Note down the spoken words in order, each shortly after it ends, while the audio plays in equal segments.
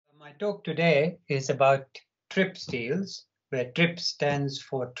talk today is about TRIP steels, where TRIP stands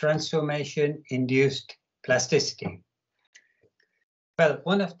for transformation-induced plasticity. Well,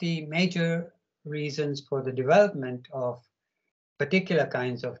 one of the major reasons for the development of particular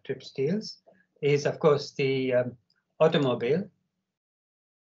kinds of TRIP steels is, of course, the automobile.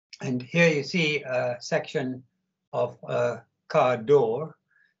 And here you see a section of a car door.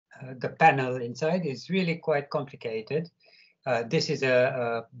 The panel inside is really quite complicated. This is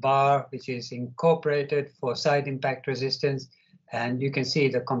a bar which is incorporated for side impact resistance, and you can see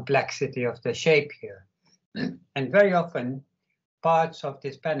the complexity of the shape here. And very often, parts of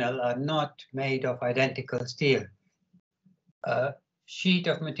this panel are not made of identical steel. A sheet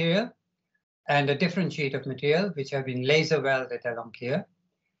of material and a different sheet of material which have been laser welded along here.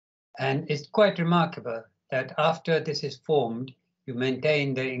 And it's quite remarkable that after this is formed, you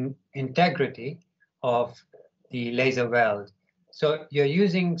maintain the integrity of the laser weld. So you're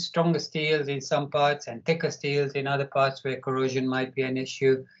using stronger steels in some parts and thicker steels in other parts where corrosion might be an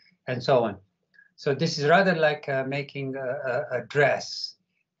issue, and so on. So this is rather like making a dress,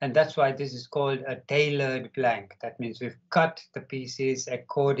 and that's why this is called a tailored blank. That means we've cut the pieces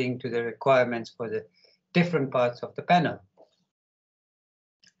according to the requirements for the different parts of the panel.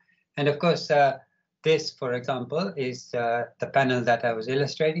 And of course, this, for example, is the panel that I was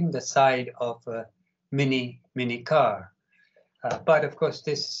illustrating, the side of a mini car. But of course,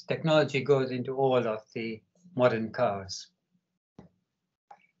 this technology goes into all of the modern cars.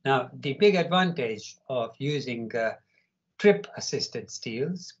 Now, the big advantage of using TRIP-assisted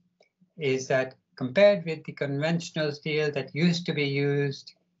steels is that compared with the conventional steel that used to be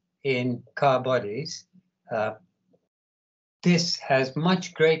used in car bodies, this has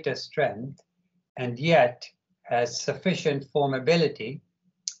much greater strength and yet has sufficient formability.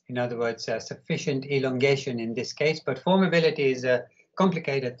 In other words, sufficient elongation in this case, but formability is a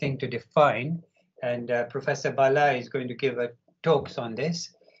complicated thing to define, and Professor Bala is going to give talks on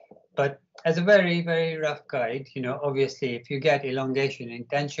this. But as a very, very rough guide, obviously, if you get elongation in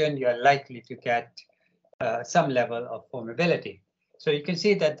tension, you're likely to get some level of formability. So you can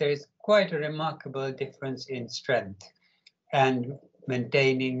see that there is quite a remarkable difference in strength and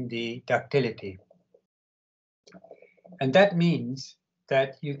maintaining the ductility. And that means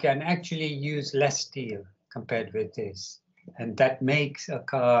that you can actually use less steel compared with this. And that makes a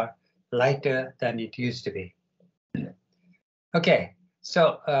car lighter than it used to be. Okay,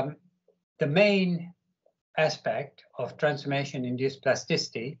 so the main aspect of transformation-induced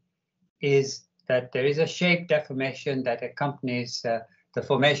plasticity is that there is a shape deformation that accompanies the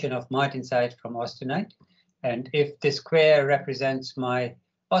formation of martensite from austenite. And if the square represents my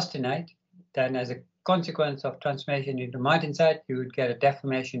austenite, then as a consequence of transformation into martensite, you would get a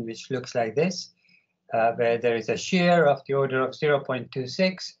deformation which looks like this, where there is a shear of the order of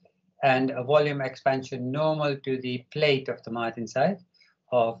 0.26 and a volume expansion normal to the plate of the martensite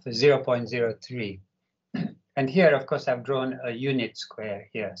of 0.03. And here, of course, I've drawn a unit square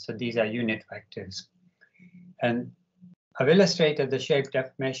here. So these are unit vectors. And I've illustrated the shape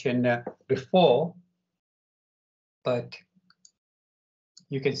deformation before, but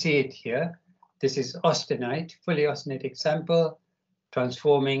you can see it here. This is austenite, fully austenitic sample,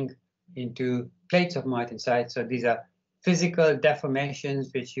 transforming into plates of martensite. So these are physical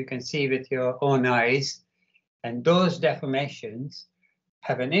deformations which you can see with your own eyes. And those deformations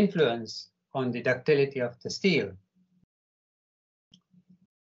have an influence on the ductility of the steel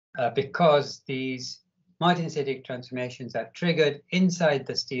because these martensitic transformations are triggered inside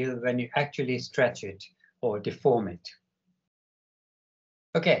the steel when you actually stretch it or deform it.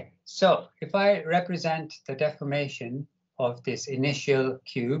 Okay, so if I represent the deformation of this initial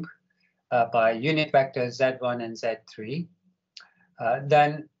cube by unit vectors Z1 and Z3,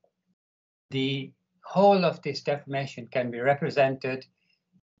 then the whole of this deformation can be represented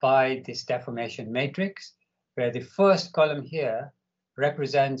by this deformation matrix, where the first column here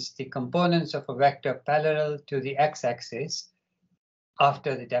represents the components of a vector parallel to the x-axis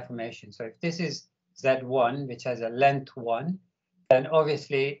after the deformation. So if this is Z1, which has a length 1, then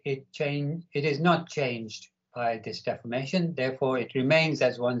obviously it is not changed by this deformation. Therefore, it remains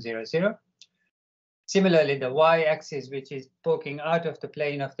as 1, 0, 0. Similarly, the y-axis, which is poking out of the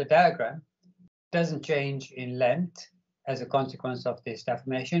plane of the diagram, doesn't change in length as a consequence of this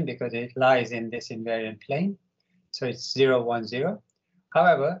deformation because it lies in this invariant plane. So it's 0, 1, 0.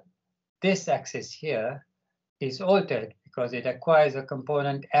 However, this axis here is altered because it acquires a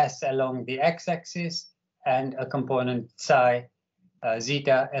component s along the x-axis and a component psi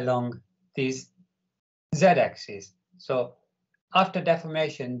zeta along these z-axis. So after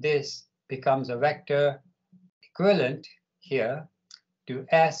deformation, this becomes a vector equivalent here to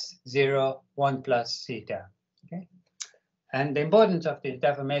S0, 1 plus zeta. Okay? And the importance of the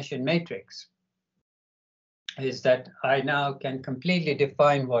deformation matrix is that I now can completely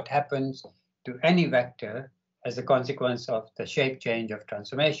define what happens to any vector as a consequence of the shape change of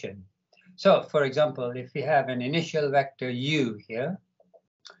transformation. So, for example, if we have an initial vector u here,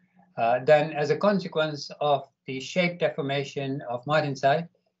 then as a consequence of the shape deformation of martensite,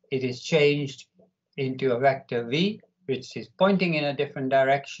 it is changed into a vector v, which is pointing in a different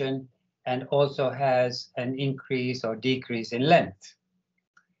direction and also has an increase or decrease in length.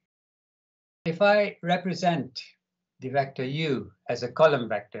 If I represent the vector u as a column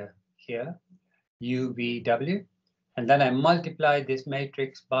vector here, u, v, w, and then I multiply this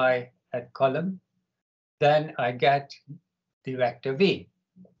matrix by a column, then I get the vector v.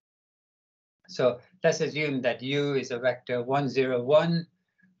 So let's assume that u is a vector 1, 0, 1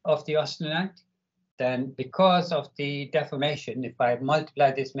 of the austenite. Then because of the deformation, if I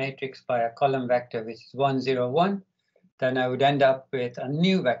multiply this matrix by a column vector which is 1, 0, 1, then I would end up with a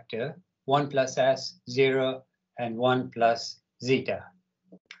new vector 1 plus s, 0, and 1 plus zeta.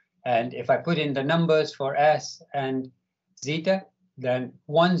 And if I put in the numbers for s and zeta, then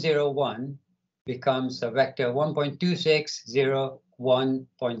 1, 0, 1 becomes a vector 1.26, 0,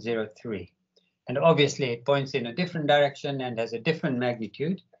 1.03. And obviously it points in a different direction and has a different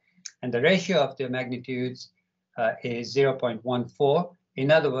magnitude. And the ratio of the magnitudes is 0.14.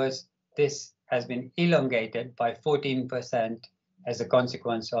 In other words, this has been elongated by 14% as a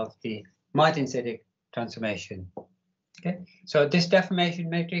consequence of the martensitic transformation. Okay, so this deformation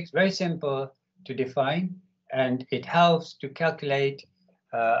matrix, very simple to define, and it helps to calculate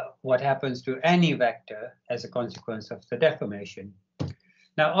what happens to any vector as a consequence of the deformation.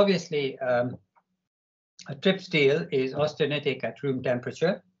 Now, obviously, a trip steel is austenitic at room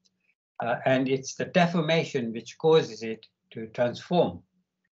temperature, and it's the deformation which causes it to transform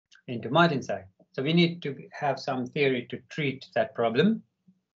into martensite. So we need to have some theory to treat that problem.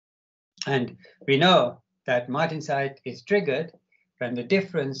 And we know that martensite is triggered when the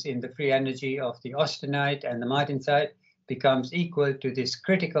difference in the free energy of the austenite and the martensite becomes equal to this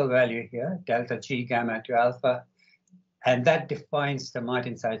critical value here, delta G gamma to alpha, and that defines the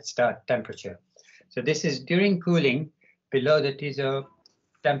martensite start temperature. So this is during cooling below the T0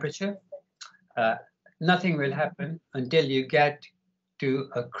 temperature. Nothing will happen until you get to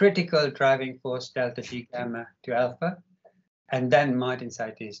a critical driving force delta G gamma to alpha, and then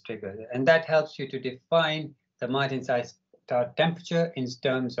martensite is triggered. And that helps you to define the martensite start temperature in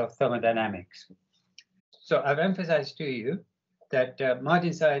terms of thermodynamics. So I've emphasized to you that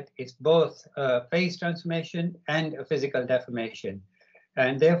martensite is both a phase transformation and a physical deformation,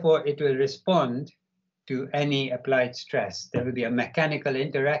 and therefore it will respond to any applied stress. There will be a mechanical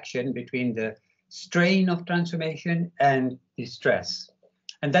interaction between the strain of transformation and the stress,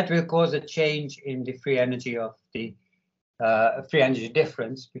 and that will cause a change in the free energy of the free energy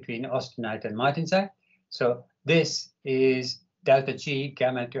difference between austenite and martensite. So this is delta G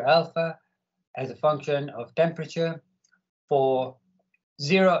gamma to alpha as a function of temperature for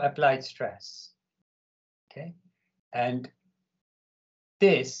 0 applied stress. Okay, and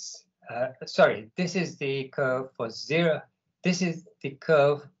this, this is the curve for 0. This is the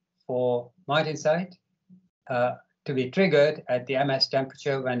curve for martensite to be triggered at the MS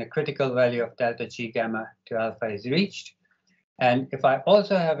temperature when a critical value of delta G gamma to alpha is reached. And if I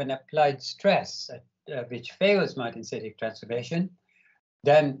also have an applied stress which favors martensitic transformation,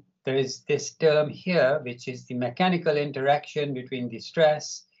 then there is this term here, which is the mechanical interaction between the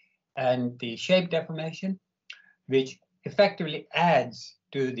stress and the shape deformation, which effectively adds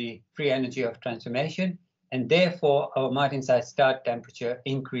to the free energy of transformation, and therefore our martensite start temperature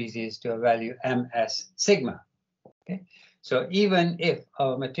increases to a value ms sigma. Okay? So even if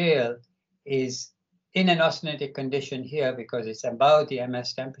our material is in an austenitic condition here because it's above the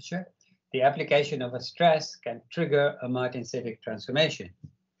ms temperature, the application of a stress can trigger a martensitic transformation.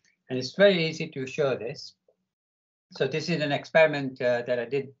 And it's very easy to show this. So this is an experiment that I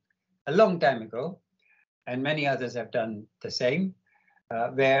did a long time ago, and many others have done the same,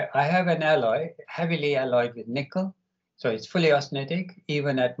 where I have an alloy heavily alloyed with nickel. So it's fully austenitic,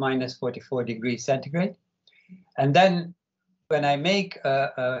 even at minus 44 degrees centigrade. And then when I make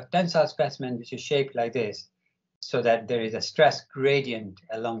a tensile specimen which is shaped like this, so that there is a stress gradient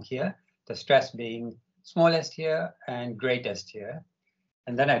along here, the stress being smallest here and greatest here,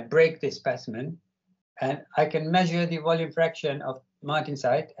 and then I break this specimen, and I can measure the volume fraction of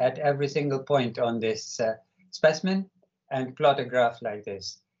martensite at every single point on this specimen and plot a graph like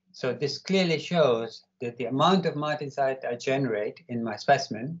this. So this clearly shows that the amount of martensite I generate in my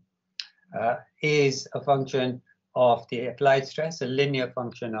specimen is a function of the applied stress, a linear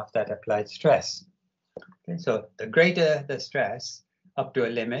function of that applied stress. Okay, so the greater the stress up to a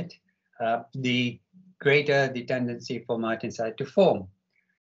limit, the greater the tendency for martensite to form.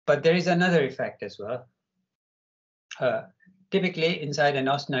 But there is another effect as well. Typically, inside an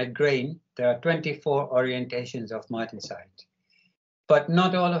austenite grain, there are 24 orientations of martensite, but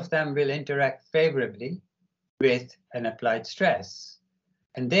not all of them will interact favorably with an applied stress.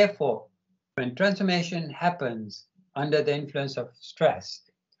 And therefore, when transformation happens under the influence of stress,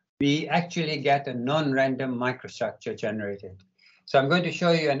 we actually get a non-random microstructure generated. So I'm going to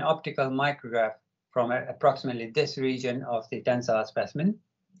show you an optical micrograph from approximately this region of the tensile specimen.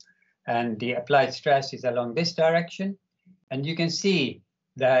 And the applied stress is along this direction. And you can see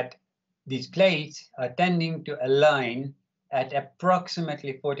that these plates are tending to align at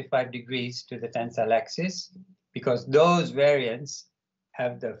approximately 45 degrees to the tensile axis, because those variants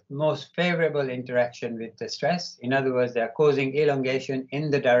have the most favorable interaction with the stress. In other words, they are causing elongation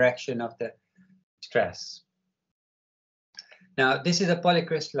in the direction of the stress. Now, this is a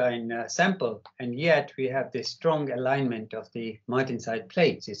polycrystalline sample, and yet we have this strong alignment of the martensite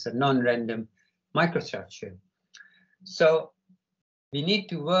plates. It's a non-random microstructure. So we need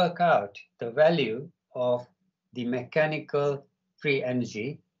to work out the value of the mechanical free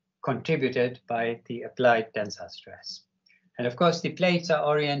energy contributed by the applied tensile stress. And of course, the plates are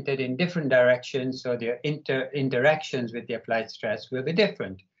oriented in different directions, so their interactions with the applied stress will be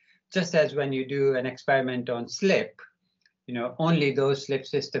different. Just as when you do an experiment on slip, only those slip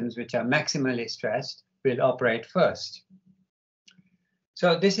systems which are maximally stressed will operate first.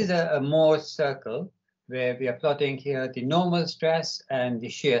 So this is a Morse circle where we are plotting here the normal stress and the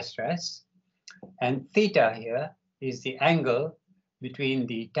shear stress. And theta here is the angle between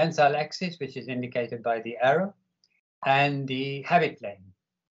the tensile axis, which is indicated by the arrow, and the habit plane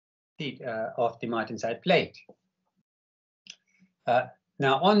of the martensite plate.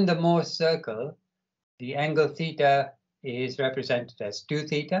 Now, on the Morse circle, the angle theta is represented as 2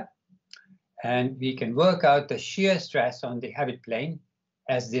 theta, and we can work out the shear stress on the habit plane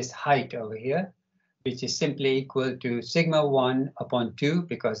as this height over here, which is simply equal to sigma 1 upon 2,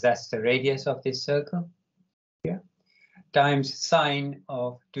 because that's the radius of this circle here, times sine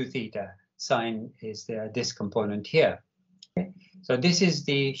of 2 theta. Sine is this component here. Okay? So this is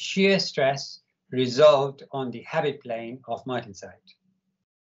the shear stress resolved on the habit plane of martensite.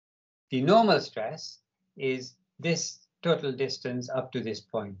 The normal stress is this total distance up to this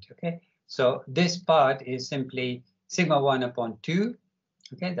point. Okay, so this part is simply sigma 1 upon 2.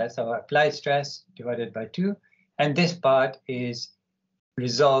 Okay, that's our applied stress divided by 2. And this part is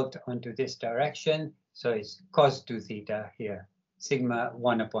resolved onto this direction. So it's cos 2 theta here, sigma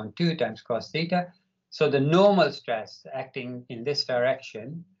 1 upon 2 times cos theta. So the normal stress acting in this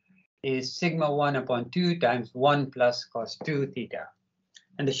direction is sigma 1 upon 2 times 1 plus cos 2 theta.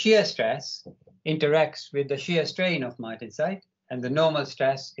 And the shear stress interacts with the shear strain of martensite, and the normal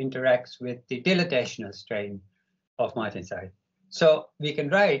stress interacts with the dilatational strain of martensite. So we can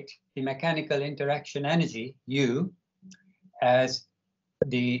write the mechanical interaction energy, U, as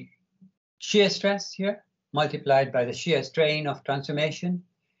the shear stress here multiplied by the shear strain of transformation,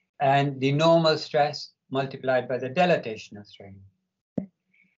 and the normal stress multiplied by the dilatational strain.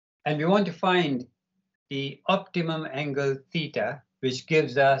 And we want to find the optimum angle theta, which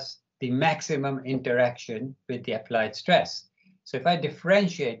gives us the maximum interaction with the applied stress. So if I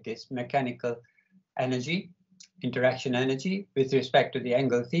differentiate this mechanical energy, interaction energy, with respect to the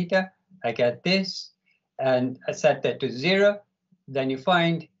angle theta, I get this, and I set that to 0, then you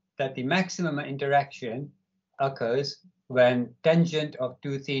find that the maximum interaction occurs when tangent of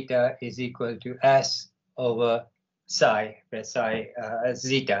 2 theta is equal to S over psi, where psi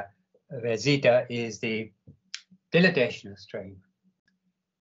zeta, where zeta is the dilatational strain.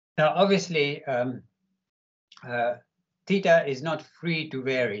 Now, obviously, theta is not free to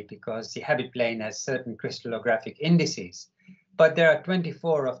vary because the habit plane has certain crystallographic indices, but there are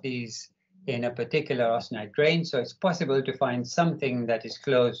 24 of these in a particular austenite grain, so it's possible to find something that is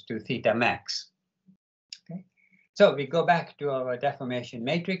close to theta max. Okay. So we go back to our deformation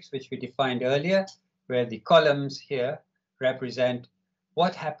matrix, which we defined earlier, where the columns here represent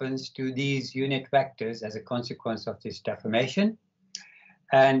what happens to these unit vectors as a consequence of this deformation.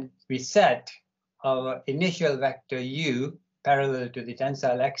 And we set our initial vector u parallel to the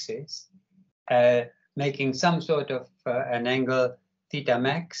tensile axis, making some sort of an angle theta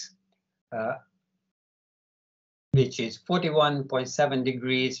max, which is 41.7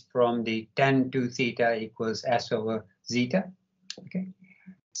 degrees from the tan 2 theta equals S over zeta. Okay,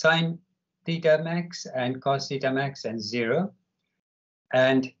 sine theta max and cos theta max and 0.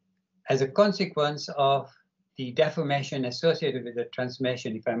 And as a consequence of the deformation associated with the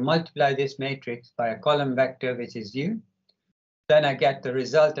transformation, if I multiply this matrix by a column vector, which is U, then I get the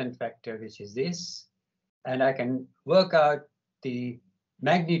resultant vector, which is this, and I can work out the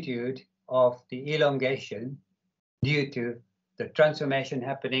magnitude of the elongation due to the transformation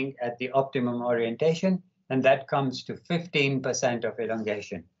happening at the optimum orientation, and that comes to 15% of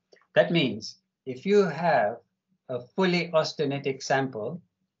elongation. That means if you have a fully austenitic sample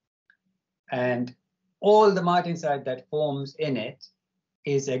and all the martensite that forms in it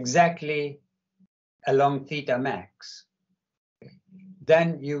is exactly along theta max,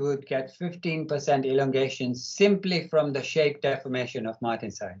 then you would get 15% elongation simply from the shape deformation of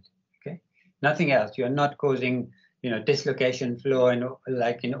martensite. Okay, nothing else. You're not causing, dislocation flow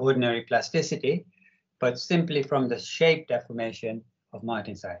like in ordinary plasticity, but simply from the shape deformation of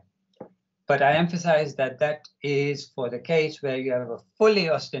martensite. But I emphasize that that is for the case where you have a fully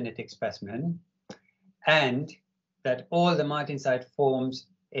austenitic specimen and that all the martensite forms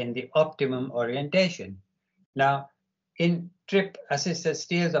in the optimum orientation. Now, in trip-assisted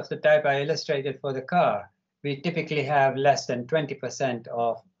steels of the type I illustrated for the car, we typically have less than 20%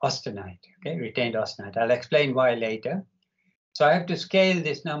 of austenite, okay, retained austenite. I'll explain why later. So I have to scale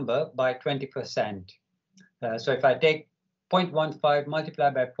this number by 20%. So if I take 0.15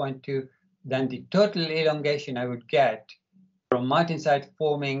 multiplied by 0.2, then the total elongation I would get from martensite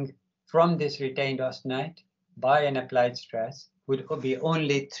forming from this retained austenite by an applied stress would be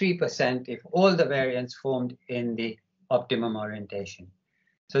only 3% if all the variants formed in the optimum orientation.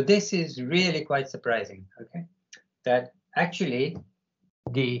 So this is really quite surprising, okay? That actually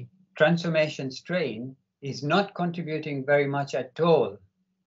the transformation strain is not contributing very much at all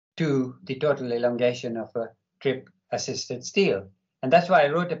to the total elongation of a trip-assisted steel. And that's why I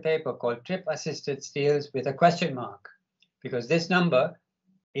wrote a paper called Trip-Assisted Steels with a question mark, because this number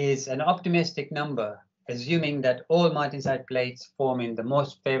is an optimistic number, assuming that all martensite plates form in the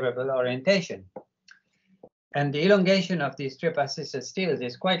most favorable orientation. And the elongation of these trip-assisted steels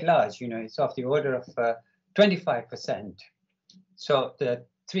is quite large. It's of the order of 25%. So the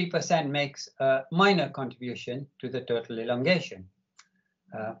 3% makes a minor contribution to the total elongation.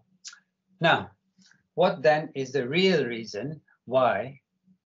 Now, what then is the real reason why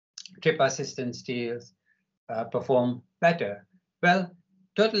trip-assisted steels perform better? Well,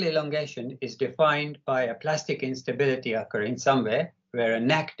 total elongation is defined by a plastic instability occurring somewhere where a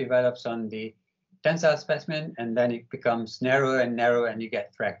neck develops on the tensile specimen, and then it becomes narrower and narrower, and you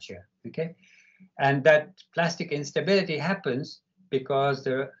get fracture. Okay, and that plastic instability happens because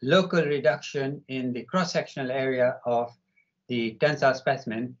the local reduction in the cross-sectional area of the tensile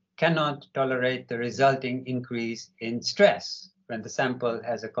specimen cannot tolerate the resulting increase in stress when the sample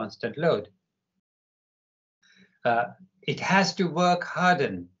has a constant load. It has to work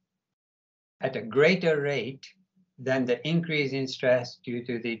harden at a greater rate than the increase in stress due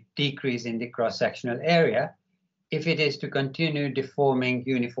to the decrease in the cross-sectional area if it is to continue deforming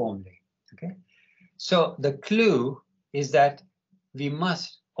uniformly. Okay, so the clue is that we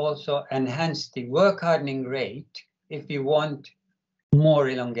must also enhance the work hardening rate if we want more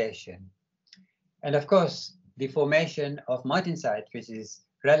elongation. And of course, the formation of martensite, which is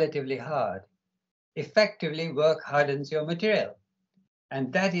relatively hard, effectively work hardens your material.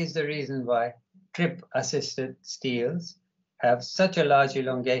 And that is the reason why trip-assisted steels have such a large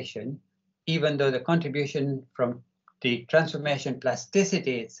elongation, even though the contribution from the transformation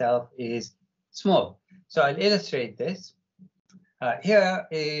plasticity itself is small. So I'll illustrate this. Here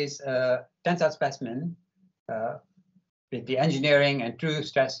is a tensile specimen with the engineering and true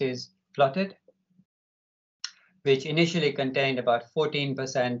stresses plotted, which initially contained about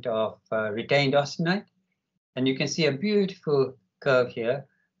 14% of retained austenite. And you can see a beautiful curve here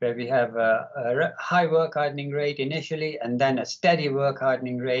where we have a high work hardening rate initially, and then a steady work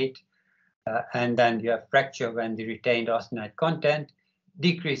hardening rate, and then you have fracture when the retained austenite content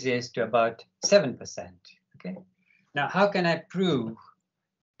decreases to about 7%. Okay. Now, how can I prove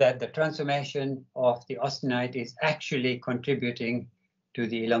that the transformation of the austenite is actually contributing to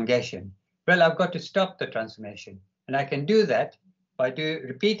the elongation? Well, I've got to stop the transformation, and I can do that by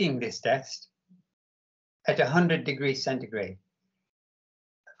repeating this test at 100 degrees centigrade.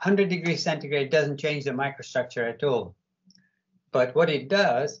 100 degrees centigrade doesn't change the microstructure at all. But what it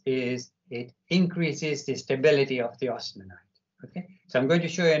does is it increases the stability of the austenite. Okay, so I'm going to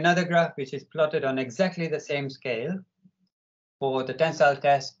show you another graph which is plotted on exactly the same scale for the tensile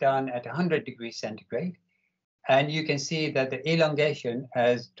test done at 100 degrees centigrade. And you can see that the elongation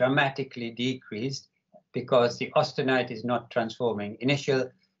has dramatically decreased because the austenite is not transforming. Initial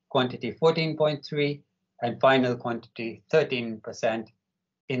quantity 14.3 and final quantity 13%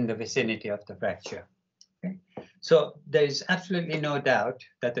 in the vicinity of the fracture. Okay? So there is absolutely no doubt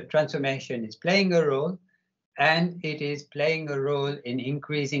that the transformation is playing a role, and it is playing a role in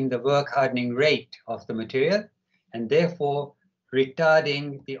increasing the work hardening rate of the material, and therefore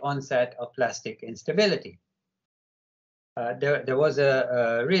retarding the onset of plastic instability. There was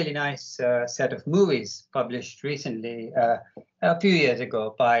a really nice set of movies published recently, a few years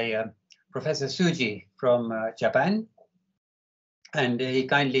ago, by Professor Suji from Japan, and he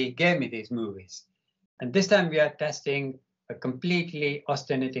kindly gave me these movies. And this time we are testing a completely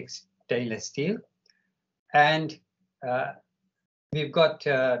austenitic stainless steel, and we've got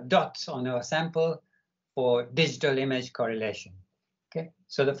dots on our sample for digital image correlation. Okay,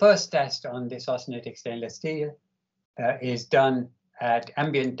 so the first test on this austenitic stainless steel is done at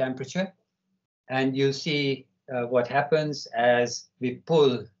ambient temperature, and you'll see what happens as we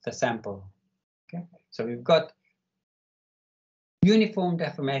pull the sample. Okay, so we've got uniform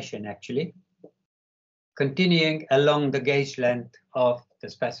deformation actually continuing along the gauge length of the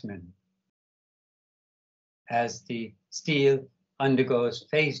specimen as the steel undergoes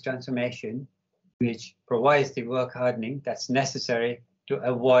phase transformation, which provides the work hardening that's necessary to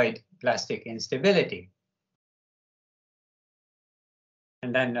avoid plastic instability.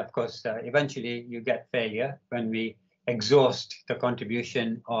 And then, of course, eventually you get failure when we exhaust the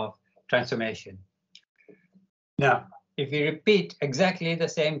contribution of transformation. Now, if we repeat exactly the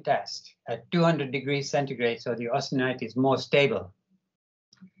same test at 200 degrees centigrade, so the austenite is more stable,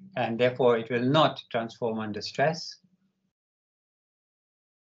 and therefore it will not transform under stress.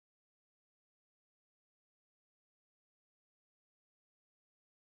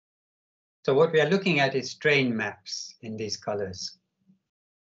 So what we are looking at is strain maps in these colors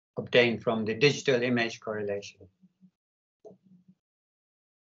obtained from the digital image correlation.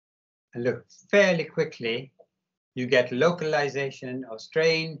 And look, fairly quickly, you get localization of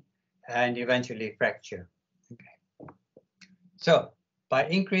strain and eventually fracture. Okay. So by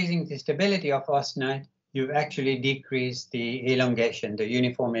increasing the stability of austenite, you've actually decreased the elongation, the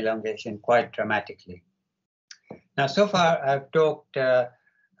uniform elongation, quite dramatically. Now, so far I've talked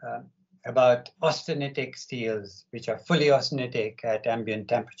about austenitic steels, which are fully austenitic at ambient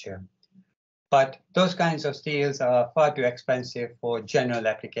temperature. But those kinds of steels are far too expensive for general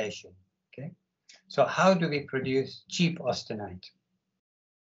application. Okay? So how do we produce cheap austenite?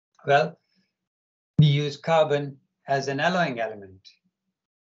 Well, we use carbon as an alloying element.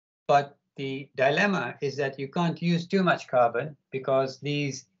 But the dilemma is that you can't use too much carbon because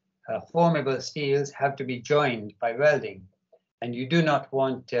these formable steels have to be joined by welding. And you do not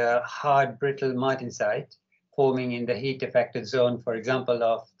want hard, brittle martensite forming in the heat-affected zone, for example,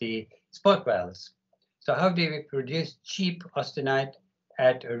 of the spot welds. So how do we produce cheap austenite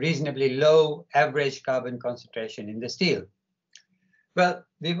at a reasonably low average carbon concentration in the steel? Well,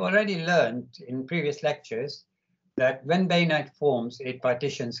 we've already learned in previous lectures that when bainite forms, it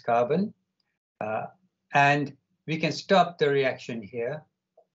partitions carbon, and we can stop the reaction here,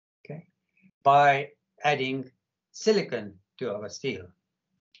 okay, by adding silicon to our steel.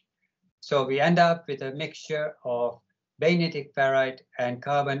 So we end up with a mixture of bainitic ferrite and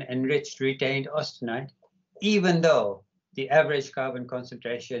carbon-enriched retained austenite, even though the average carbon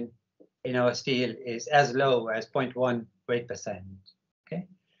concentration in our steel is as low as 0.1 weight percent. Okay,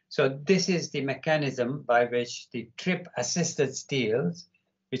 so this is the mechanism by which the trip-assisted steels,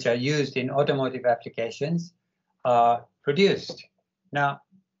 which are used in automotive applications, are produced. Now,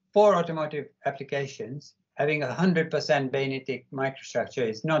 for automotive applications, having 100% bainitic microstructure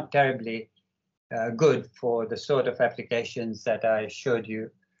is not terribly good for the sort of applications that I showed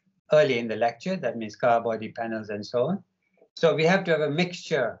you early in the lecture, that means car body panels and so on. So we have to have a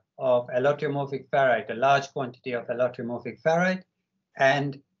mixture of allotriomorphic ferrite, a large quantity of allotriomorphic ferrite,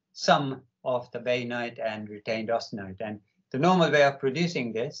 and some of the bainite and retained austenite. And the normal way of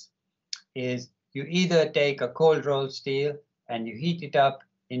producing this is you either take a cold rolled steel and you heat it up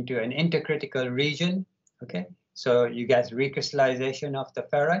into an intercritical region, okay? So you get recrystallization of the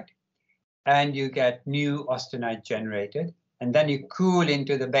ferrite, and you get new austenite generated, and then you cool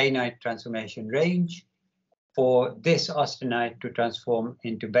into the bainite transformation range for this austenite to transform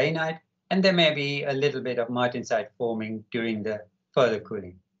into bainite, and there may be a little bit of martensite forming during the further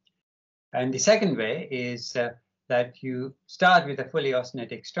cooling. And the second way is that you start with a fully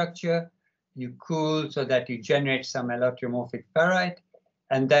austenitic structure, you cool so that you generate some allotriomorphic ferrite,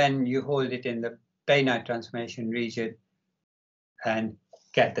 and then you hold it in the bainite transformation region and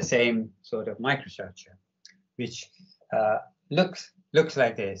get the same sort of microstructure, which looks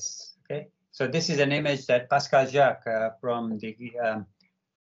like this. Okay, so this is an image that Pascal Jacques from the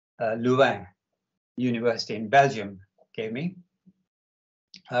Louvain University in Belgium gave me,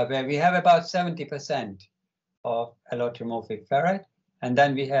 where we have about 70% of allotropomorphic ferrite. And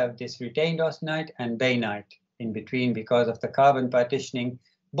then we have this retained austenite and bainite in between because of the carbon partitioning,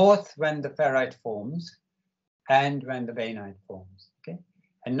 both when the ferrite forms and when the bainite forms. Okay?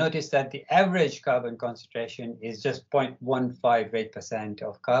 And notice that the average carbon concentration is just 0.158%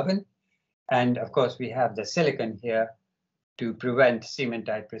 of carbon. And of course, we have the silicon here to prevent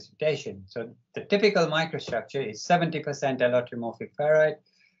cementite precipitation. So the typical microstructure is 70% allotropomorphic ferrite,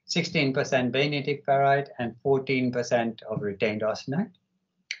 16% bainitic ferrite, and 14% of retained austenite.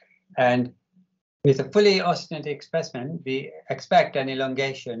 And with a fully austenitic specimen, we expect an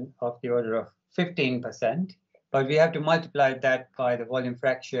elongation of the order of 15%, but we have to multiply that by the volume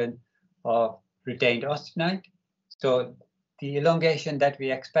fraction of retained austenite. So the elongation that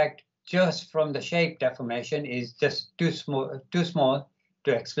we expect just from the shape deformation is just too small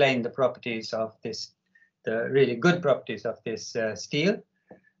to explain the properties of this, the really good properties of this steel.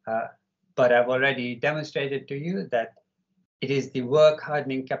 But I've already demonstrated to you that it is the work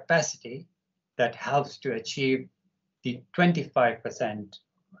hardening capacity that helps to achieve the 25%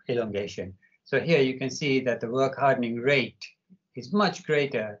 elongation. So here you can see that the work hardening rate is much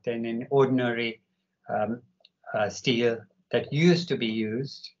greater than in ordinary steel that used to be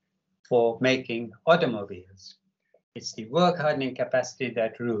used for making automobiles. It's the work hardening capacity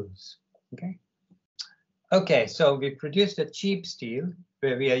that rules. Okay, so we produced a cheap steel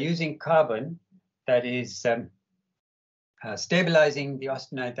where we are using carbon that is stabilizing the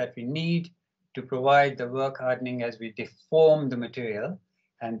austenite that we need to provide the work hardening as we deform the material,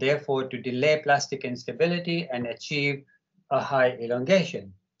 and therefore to delay plastic instability and achieve a high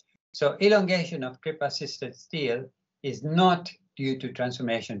elongation. So elongation of trip-assisted steel is not due to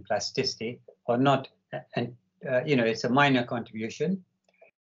transformation plasticity, or not, and it's a minor contribution,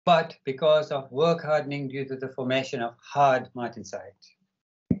 but because of work hardening due to the formation of hard martensite.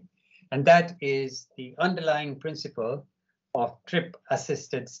 And that is the underlying principle of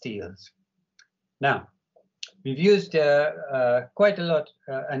trip-assisted steels. Now, we've used quite a lot,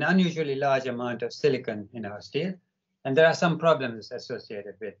 an unusually large amount of silicon in our steel, and there are some problems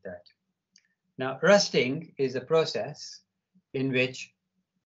associated with that. Now, rusting is a process in which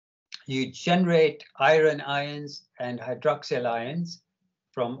you generate iron ions and hydroxyl ions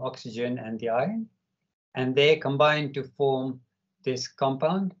from oxygen and the iron, and they combine to form this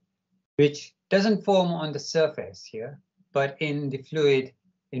compound, which doesn't form on the surface here, but in the fluid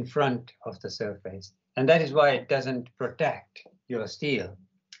in front of the surface. And that is why it doesn't protect your steel.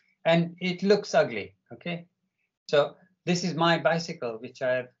 And it looks ugly, okay? So this is my bicycle, which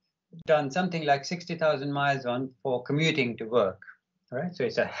I've done something like 60,000 miles on for commuting to work, all right? So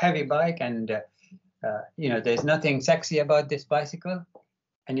it's a heavy bike, and there's nothing sexy about this bicycle.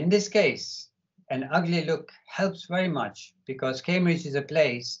 And in this case, an ugly look helps very much, because Cambridge is a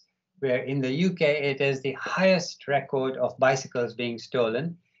place where in the UK it is the highest record of bicycles being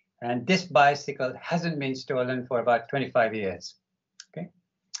stolen. And this bicycle hasn't been stolen for about 25 years. Okay.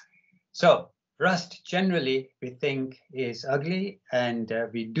 So rust generally we think is ugly, and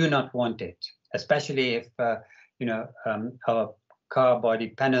we do not want it, especially if our car body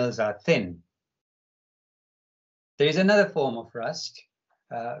panels are thin. There is another form of rust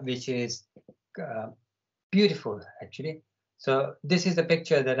which is beautiful, actually. So this is a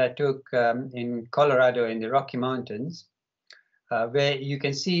picture that I took in Colorado in the Rocky Mountains, where you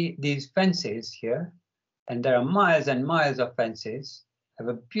can see these fences here, and there are miles and miles of fences, have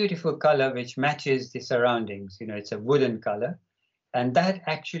a beautiful color which matches the surroundings. It's a wooden color, and that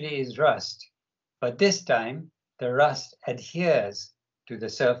actually is rust. But this time, the rust adheres to the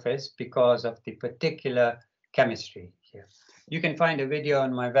surface because of the particular chemistry here. You can find a video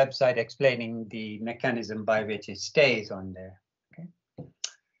on my website explaining the mechanism by which it stays on there. Okay?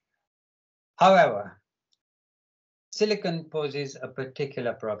 However, silicon poses a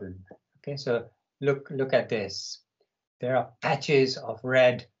particular problem. Okay, so look at this. There are patches of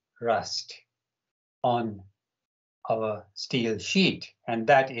red rust on our steel sheet, and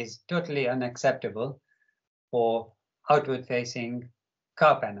that is totally unacceptable for outward-facing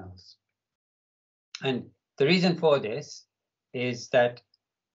car panels. And the reason for this is that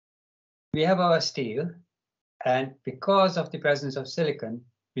we have our steel, and because of the presence of silicon,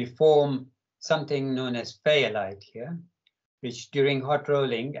 we form something known as fayalite here, which during hot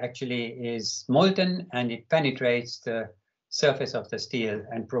rolling actually is molten, and it penetrates the surface of the steel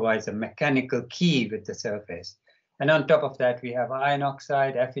and provides a mechanical key with the surface. And on top of that, we have iron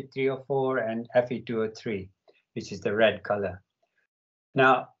oxide, Fe3O4 and Fe2O3, which is the red color.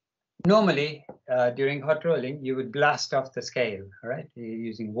 Now, normally, during hot rolling, you would blast off the scale, right?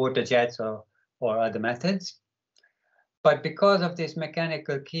 Using water jets or other methods. But because of this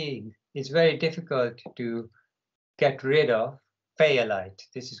mechanical keying, it's very difficult to get rid of fayalite.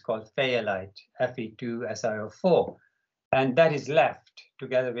 This is called fayalite, Fe2SiO4, and that is left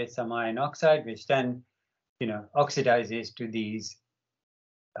together with some iron oxide, which then, oxidizes to these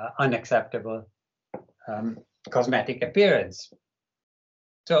unacceptable cosmetic appearance.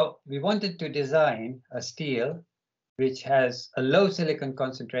 So we wanted to design a steel which has a low silicon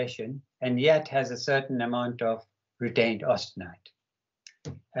concentration and yet has a certain amount of retained austenite.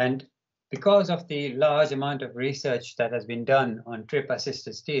 And because of the large amount of research that has been done on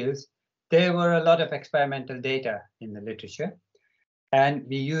trip-assisted steels, there were a lot of experimental data in the literature, and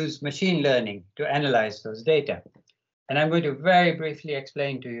we used machine learning to analyze those data. And I'm going to very briefly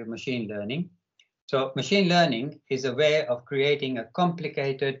explain to you machine learning. So machine learning is a way of creating a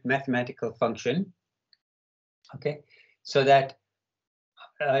complicated mathematical function, okay, so that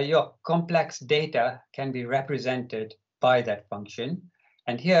your complex data can be represented by that function.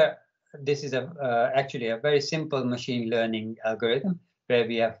 And here, this is actually a very simple machine learning algorithm where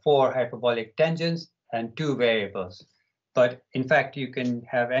we have 4 hyperbolic tangents and 2 variables. But in fact, you can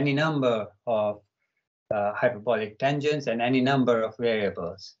have any number of hyperbolic tangents and any number of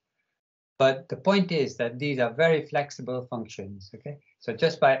variables. But the point is that these are very flexible functions, okay? So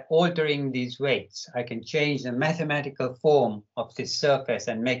just by altering these weights, I can change the mathematical form of this surface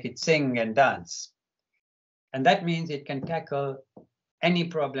and make it sing and dance. And that means it can tackle any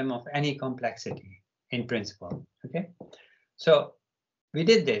problem of any complexity in principle, okay? So we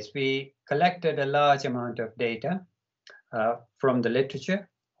did this. We collected a large amount of data from the literature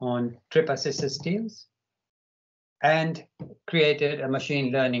on trip-assisted steels and created a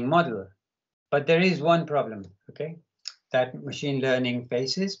machine learning model. But there is one problem, okay, that machine learning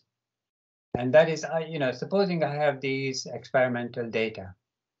faces, and that is, supposing I have these experimental data.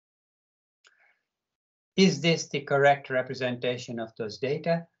 Is this the correct representation of those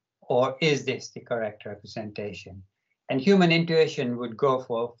data, or is this the correct representation? And human intuition would go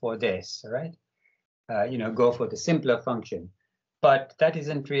for this, right? Go for the simpler function, but that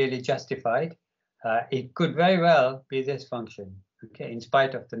isn't really justified. It could very well be this function, okay, in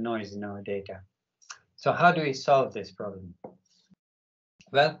spite of the noise in our data. So how do we solve this problem?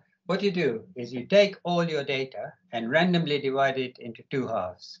 Well, what you do is you take all your data and randomly divide it into 2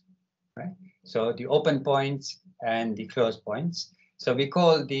 halves, right? So the open points and the closed points. So we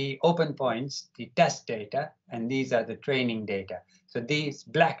call the open points the test data, and these are the training data. So these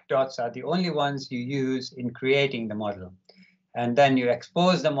black dots are the only ones you use in creating the model. And then you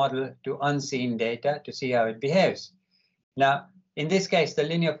expose the model to unseen data to see how it behaves. Now, in this case, the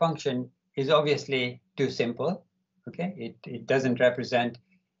linear function is obviously too simple, okay? It doesn't represent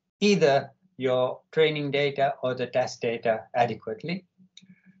either your training data or the test data adequately.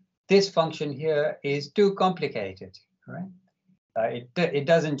 This function here is too complicated, right? It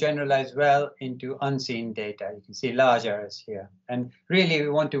doesn't generalize well into unseen data. You can see large errors here. And really, we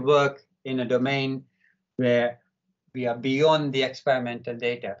want to work in a domain where we are beyond the experimental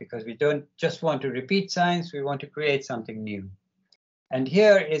data, because we don't just want to repeat science, we want to create something new. And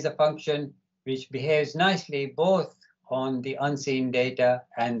here is a function which behaves nicely both on the unseen data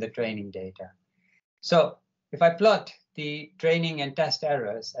and the training data. So if I plot the training and test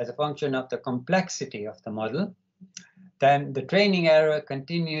errors as a function of the complexity of the model, then the training error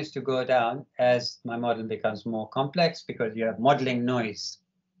continues to go down as my model becomes more complex, because you have modeling noise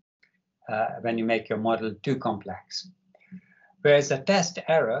when you make your model too complex. Whereas the test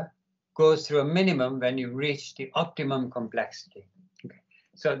error goes through a minimum when you reach the optimum complexity. Okay.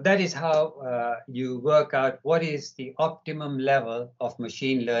 So that is how you work out what is the optimum level of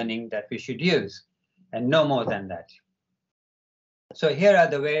machine learning that we should use, and no more than that. So here are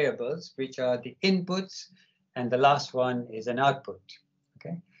the variables, which are the inputs, and the last one is an output.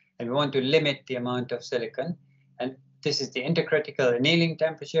 Okay, and we want to limit the amount of silicon, and this is the intercritical annealing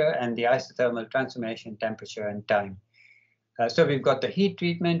temperature and the isothermal transformation temperature and time. So we've got the heat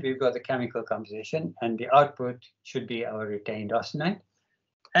treatment, we've got the chemical composition, and the output should be our retained austenite.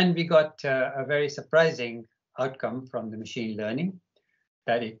 And we got a very surprising outcome from the machine learning,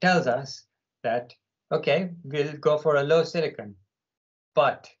 that it tells us that, okay, we'll go for a low silicon,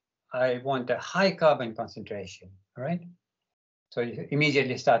 but I want a high carbon concentration, all right? So you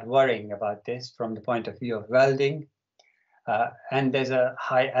immediately start worrying about this from the point of view of welding. And there's a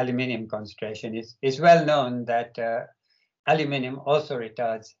high aluminum concentration. It's well known that aluminum also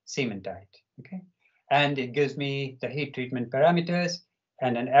retards cementite, okay? And it gives me the heat treatment parameters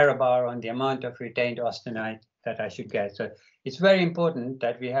and an error bar on the amount of retained austenite that I should get. So it's very important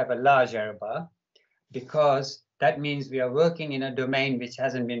that we have a large error bar, because that means we are working in a domain which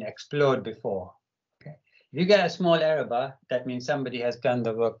hasn't been explored before. Okay? If you get a small error bar, that means somebody has done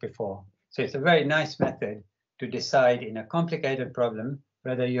the work before. So it's a very nice method to decide in a complicated problem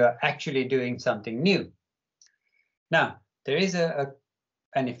whether you are actually doing something new. Now, there is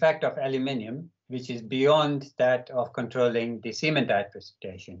an effect of aluminium which is beyond that of controlling the cementite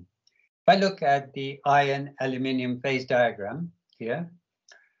precipitation. If I look at the iron-aluminium phase diagram here,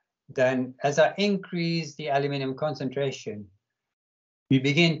 then as I increase the aluminium concentration, we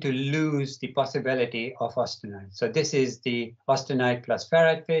begin to lose the possibility of austenite. So this is the austenite plus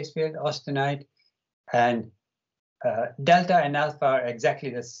ferrite phase field, austenite, and delta and alpha are exactly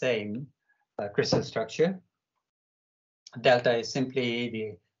the same crystal structure. Delta is simply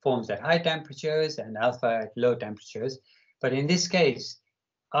the forms at high temperatures and alpha at low temperatures. But in this case,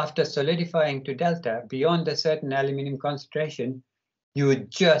 after solidifying to delta beyond a certain aluminium concentration, you would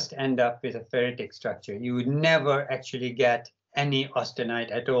just end up with a ferritic structure. You would never actually get any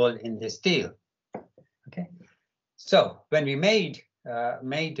austenite at all in this steel. Okay, so when we made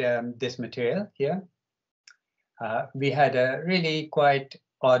this material here, we had a really quite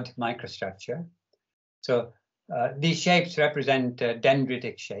odd microstructure. So these shapes represent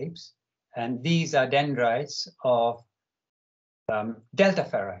dendritic shapes, and these are dendrites of delta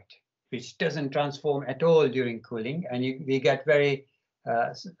ferrite, which doesn't transform at all during cooling, and we get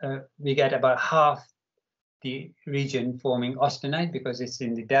about half the region forming austenite because it's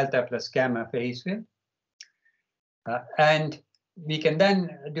in the delta plus gamma phase field. And we can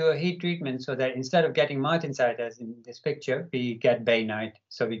then do a heat treatment so that instead of getting martensite as in this picture, we get bainite,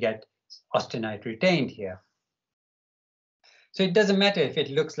 so we get austenite retained here. So it doesn't matter if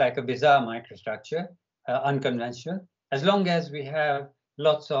it looks like a bizarre microstructure, unconventional, as long as we have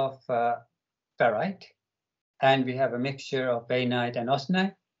lots of ferrite and we have a mixture of bainite and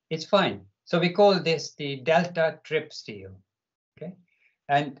austenite, it's fine. So we call this the delta trip steel. Okay,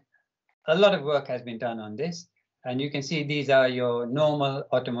 and a lot of work has been done on this. And you can see these are your normal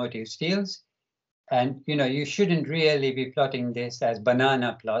automotive steels. And you shouldn't really be plotting this as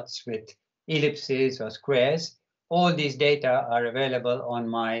banana plots with ellipses or squares. All these data are available on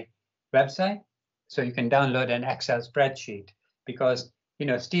my website. So you can download an Excel spreadsheet because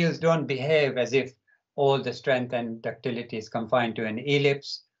steels don't behave as if all the strength and ductility is confined to an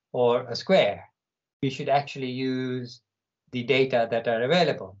ellipse or a square. We should actually use the data that are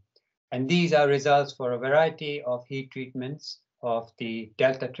available. And these are results for a variety of heat treatments of the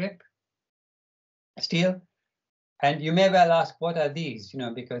delta trip steel. And you may well ask, what are these?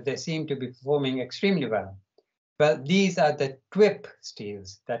 Because they seem to be performing extremely well. Well, these are the TWIP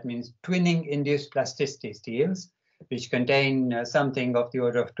steels. That means twinning-induced plasticity steels, which contain something of the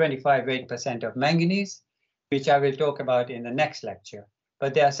order of 25% of manganese, which I will talk about in the next lecture.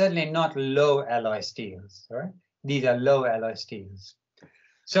 But they are certainly not low alloy steels. Right? These are low alloy steels.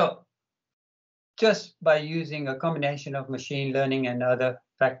 So just by using a combination of machine learning and other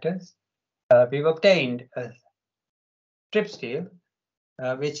factors, we've obtained a trip steel,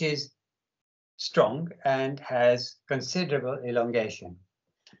 which is strong and has considerable elongation.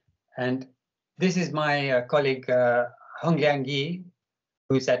 And this is my colleague Hongliang Yi,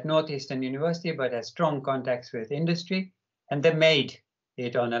 who's at Northeastern University but has strong contacts with industry, and they made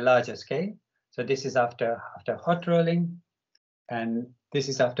it on a larger scale. So this is after hot rolling, and this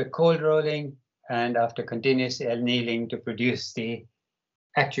is after cold rolling, and after continuous annealing to produce the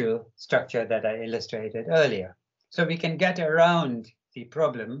actual structure that I illustrated earlier. So we can get around the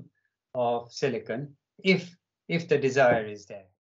problem of silicon if the desire is there.